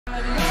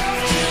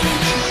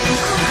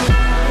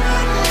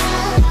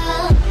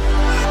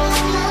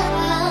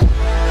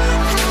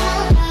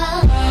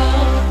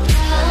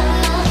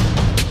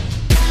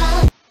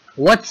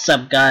What's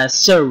up guys,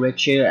 Sir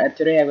Rich here, and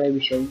today I'm going to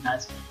be showing you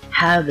guys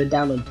how to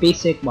download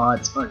basic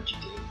mods on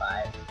GTA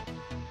 5.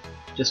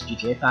 Just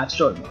GTA 5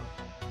 story mode.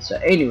 So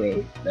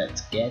anyway,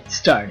 let's get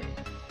started.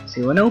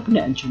 So you want to open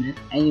the internet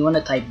and you want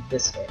to type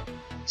this in.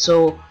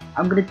 So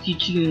I'm going to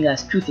teach you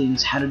guys two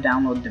things: how to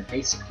download the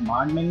basic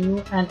mod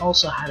menu and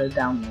also how to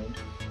download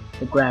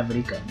the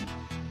gravity gun.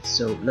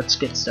 So let's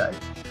get started.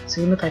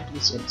 So you want to type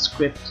this in: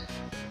 script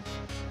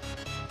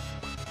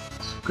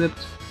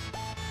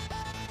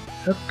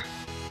hook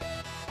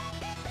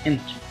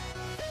enter,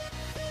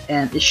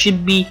 and it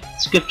should be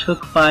script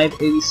hook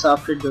 5 AV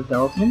software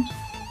development.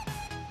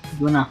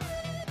 You wanna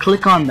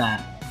click on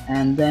that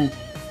and then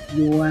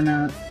you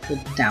wanna click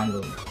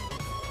download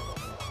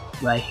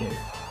right here.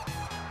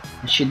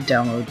 It should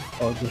download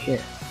over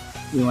here.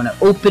 You wanna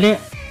open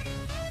it,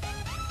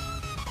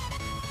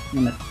 you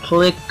wanna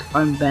click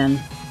on Ben,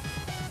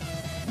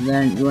 and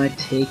then you wanna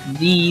take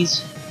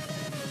these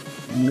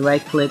and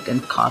right click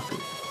and copy.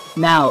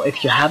 Now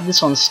if you have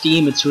this on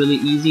Steam, it's really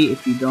easy.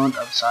 If you don't,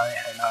 I'm sorry,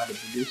 I don't know how to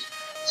do this.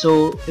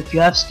 So if you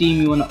have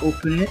Steam, you want to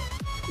open it,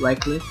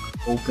 right click,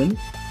 open,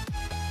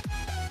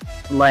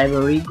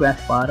 library, Grand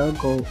Theft Auto,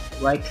 go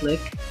right click,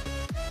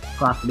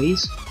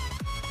 properties,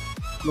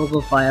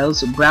 local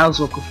files, browse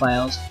local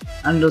files,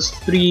 and those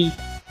three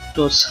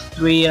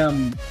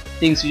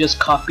things you just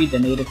copied, the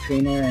native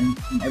trainer and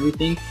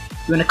everything,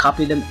 you want to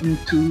copy them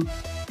into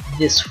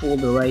this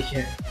folder right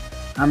here.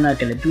 I'm not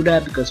gonna do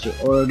that because they're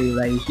already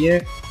right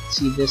here.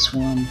 See this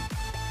one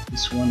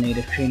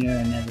native trainer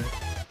and everything.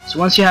 So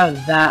once you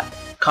have that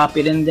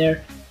copied in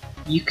there,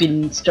 you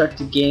can start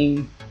the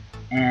game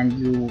and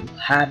you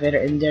have it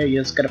in there. You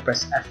just gotta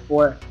press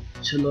F4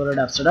 to load it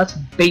up. So that's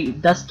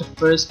the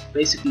first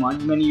basic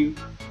mod menu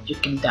you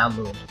can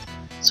download.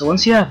 So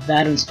once you have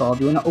that installed,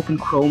 you wanna open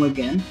Chrome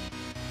again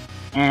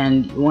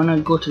and you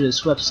wanna go to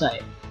this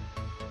website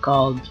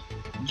called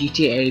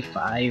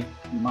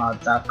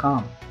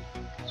GTA5mods.com.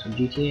 So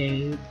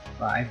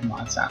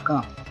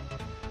GTA5mods.com,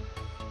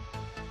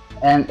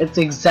 and it's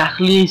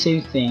exactly the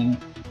same thing.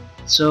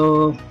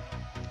 So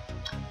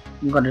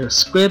I'm gonna go to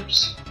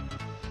scripts.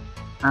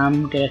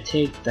 I'm gonna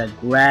take the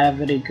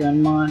gravity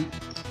gun mod.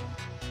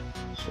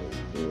 So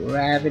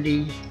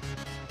gravity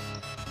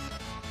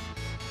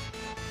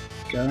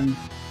gun,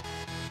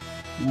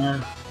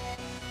 yeah,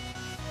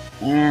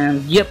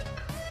 and yep,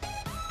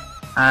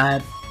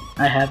 I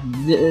have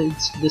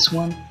this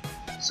one.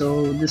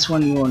 So this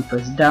one you want to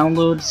press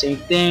download, same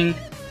thing,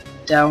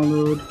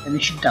 download, and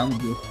it should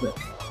download real quick.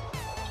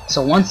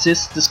 So once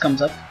this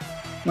comes up,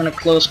 I'm gonna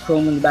close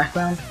Chrome in the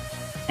background,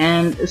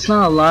 and it's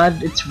not a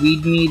lot. It's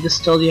README. This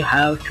tells you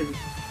how to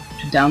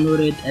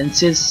download it, and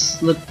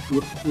since look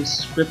with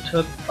script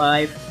hook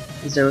 5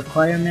 is the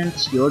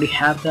requirement, you already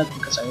have that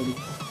because I already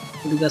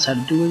told you guys how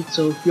to do it.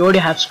 So you already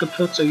have script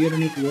hook, so you don't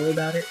need to worry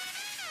about it.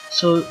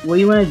 So what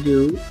you want to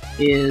do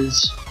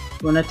is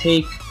you want to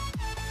take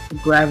the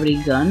gravity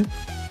gun,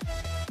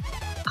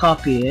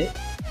 copy it,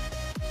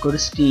 go to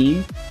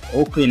Steam,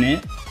 open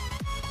it,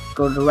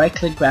 go to right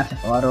click Grand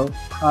Theft Auto,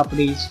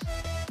 properties,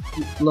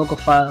 local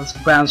files,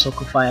 browse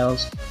local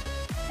files,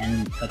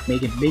 and like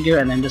make it bigger,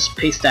 and then just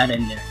paste that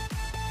in there.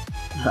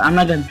 I'm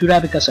not gonna do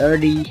that because I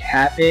already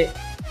have it,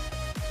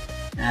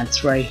 and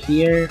it's right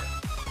here.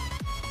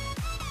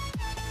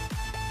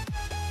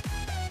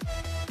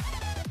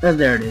 Oh,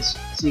 there it is.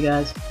 See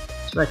guys,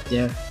 it's right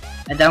there.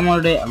 I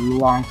downloaded it a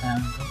long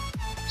time ago.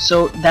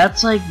 So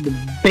that's like the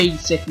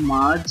basic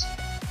mods,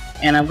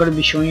 and I'm gonna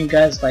be showing you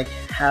guys like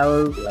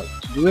how to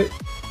do it.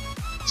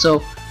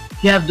 So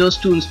you have those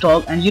two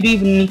installed, and you don't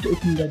even need to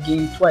open the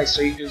game twice.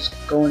 So you just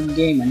go in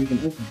game and you can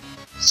open it.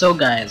 So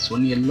guys,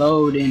 when you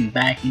load in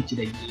back into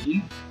the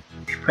game,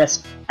 if you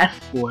press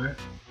F4,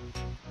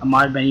 a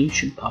mod menu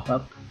should pop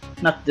up.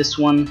 Not this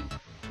one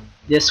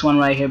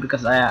right here,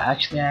 because I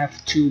actually have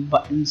two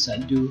buttons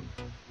that do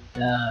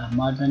the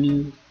mod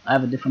menu. I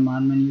have a different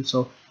mod menu,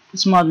 so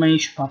this mod menu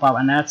should pop up,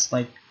 and that's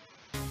like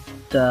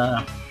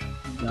the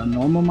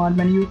normal mod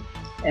menu.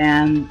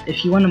 And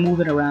if you want to move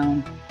it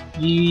around,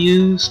 you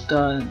use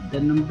the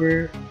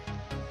number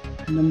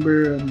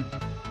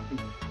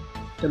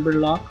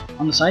lock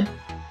on the side.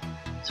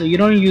 So you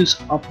don't use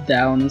up,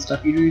 down and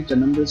stuff. You use the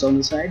numbers on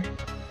the side,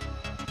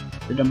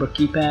 the number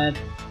keypad.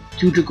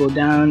 2 to go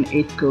down,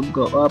 8 to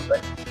go up,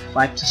 and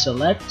 5 to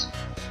select.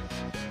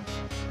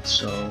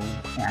 So,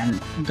 and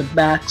the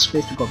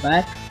backspace to go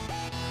back.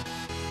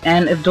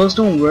 And if those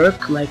don't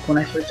work, like when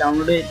I first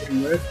downloaded it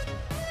didn't work,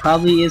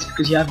 probably is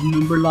because you have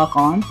number lock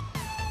on.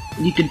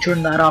 You can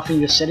turn that off in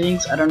your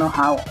settings. I don't know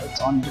how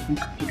it's on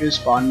different computers,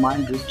 but on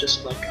mine there's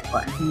just like a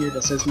button here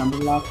that says number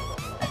lock.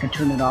 I can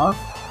turn it off.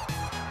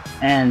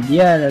 And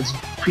yeah, that's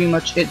pretty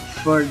much it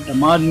for the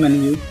mod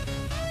menu.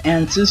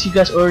 And since you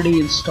guys already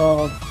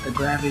installed the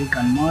gravity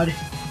gun mod,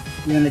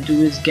 what you're gonna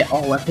do is get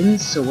all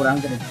weapons. So what I'm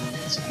gonna do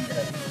is I'm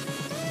gonna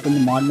open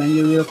the mod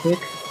menu real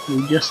quick.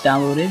 We just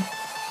downloaded.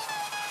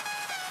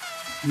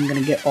 I'm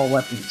gonna get all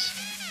weapons,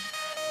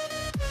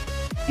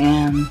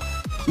 and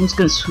I'm just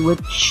gonna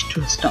switch to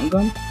a stun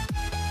gun,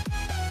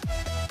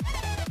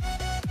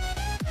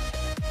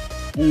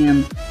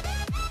 and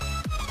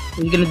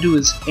what you're gonna do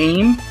is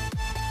aim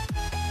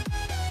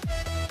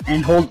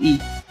and hold E,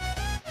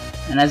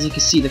 and as you can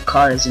see the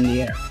car is in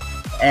the air.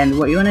 And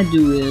what you want to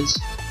do is,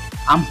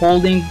 I'm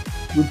holding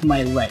with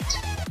my right,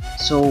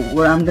 so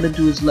what I'm gonna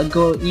do is let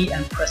go of E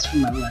and press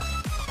with my left,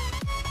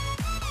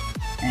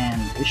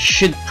 and it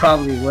should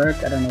probably work.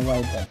 I don't know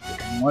why that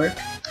didn't work.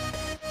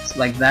 It's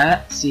like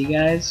that, see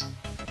guys?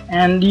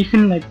 And you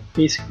can like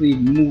basically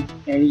move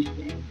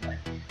anything. Like,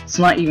 it's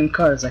not even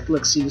cars. Like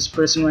look, see this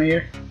person right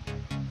here?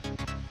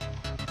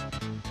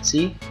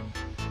 See?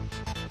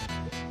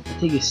 I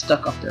think he's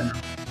stuck up there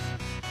now.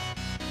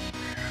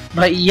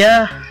 But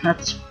yeah,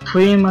 that's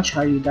pretty much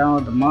how you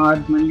download the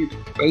mod menu, the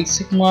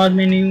basic mod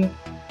menu,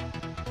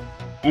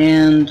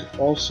 and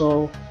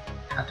also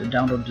how to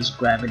download this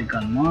gravity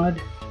gun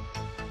mod.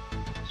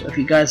 So if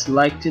you guys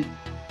liked it,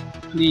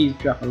 please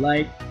drop a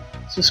like,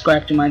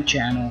 subscribe to my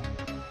channel,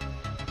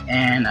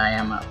 and I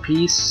am out.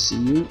 Peace. See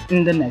you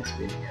in the next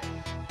video.